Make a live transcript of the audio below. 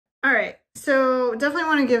All right, so definitely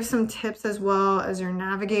want to give some tips as well as you're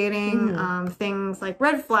navigating things like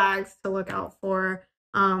red flags to look out for.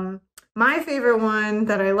 My favorite one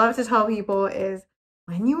that I love to tell people is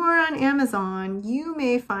when you are on Amazon, you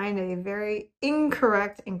may find a very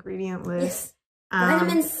incorrect ingredient list. Yes.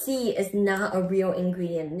 Vitamin C is not a real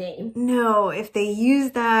ingredient name. No, if they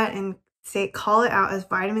use that and call it out as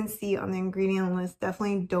vitamin C on the ingredient list,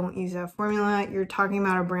 definitely don't use that formula. You're talking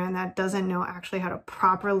about a brand that doesn't know actually how to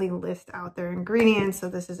properly list out their ingredients, so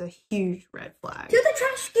this is a huge red flag. To the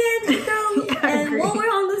trash can, go! And while we're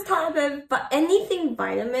on this topic, but anything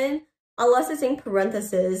vitamin, unless it's in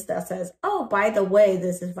parentheses that says, oh, by the way,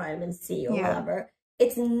 this is vitamin C or whatever,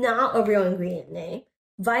 it's not a real ingredient name.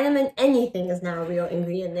 Vitamin anything is not a real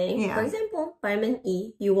ingredient name. For example, vitamin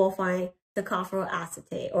E, you will find tocopherol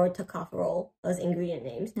acetate or tocopherol as ingredient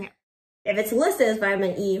names. If it's listed as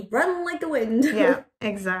vitamin E, run like the wind. Yeah,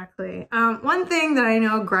 exactly. One thing that I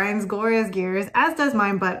know grinds Gloria's gears, as does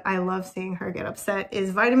mine, but I love seeing her get upset,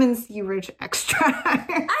 is vitamin C rich extract.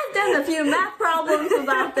 I've done a few math problems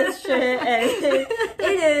about this shit, and it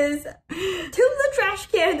is to the trash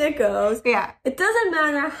can it goes. Yeah. It doesn't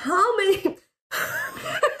matter how many...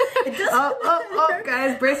 It doesn't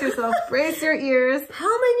guys, brace yourself. Brace your ears. How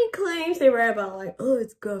many claims they write about, like, oh,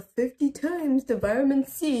 it's got 50 times the vitamin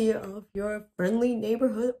C of your friendly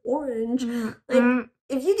neighborhood orange. Like,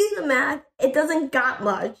 if you do the math, it doesn't got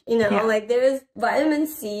much, you know? Like, there's vitamin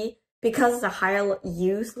C, because it's a higher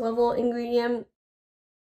use level ingredient,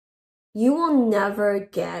 you will never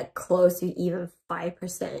get close to even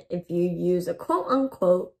 5% if you use a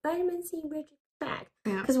quote-unquote vitamin C rich extract.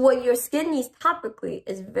 Because what your skin needs topically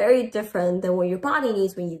is very different than what your body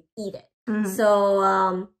needs when you eat it.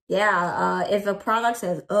 So, if a product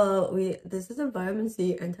says, oh, this is a vitamin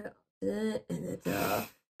C antioxidant and it's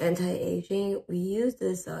anti-aging, we use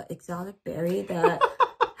this exotic berry that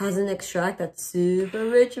has an extract that's super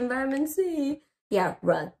rich in vitamin C. Yeah,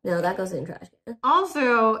 run. No, that goes in trash can.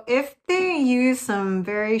 Also, if they use some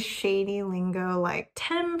very shady lingo like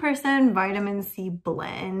 10% vitamin C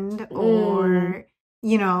blend or,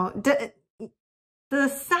 you know, the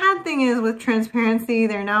sad thing is with transparency,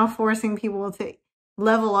 they're now forcing people to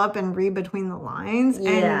level up and read between the lines.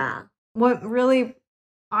 And what really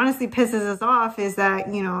honestly pisses us off is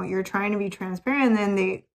that, you know, you're trying to be transparent and then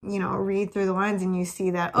they, you know, read through the lines and you see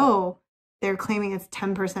that, oh, they're claiming it's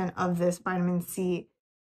 10% of this vitamin C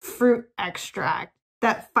fruit extract,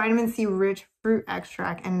 that vitamin C rich fruit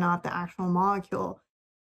extract and not the actual molecule.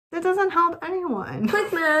 That doesn't help anyone.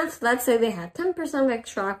 Quick math, let's say they have 10%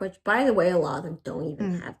 extract, which by the way, a lot of them don't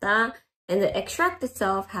even have that. And the extract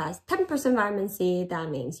itself has 10% vitamin C. That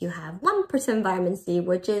means you have 1% vitamin C,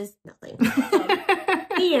 which is nothing.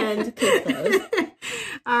 The end, case closed.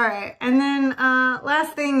 All right, and then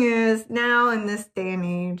last thing is now in this day and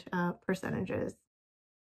age, percentages.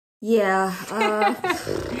 Yeah.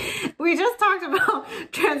 We just talked about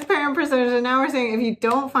transparent percentage, and now we're saying if you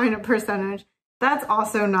don't find a percentage, that's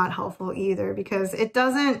also not helpful either because it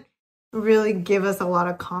doesn't really give us a lot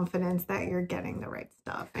of confidence that you're getting the right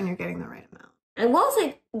stuff and you're getting the right amount. And we'll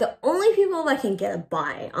say the only people that can get a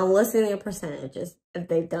buy on listing a percentage is if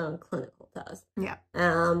they've done clinical tests. Yeah.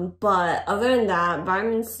 But other than that,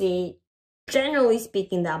 vitamin C, generally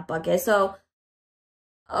speaking, that bucket. So,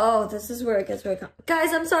 oh, this is where it gets very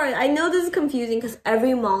guys, I'm sorry. I know this is confusing because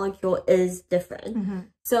every molecule is different.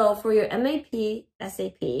 So for your MAP,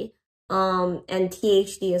 SAP, and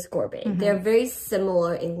THD ascorbate, they're very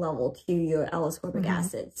similar in level to your L-ascorbic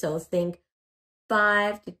acid. So think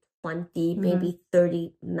 5 to 20, maybe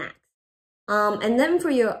 30 max. And then for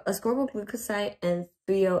your ascorbyl glucoside and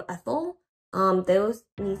 3-O-ethyl, those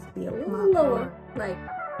needs to be a little lower, like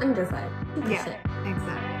under 5%. Yeah,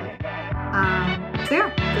 exactly. So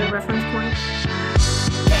yeah, good reference point.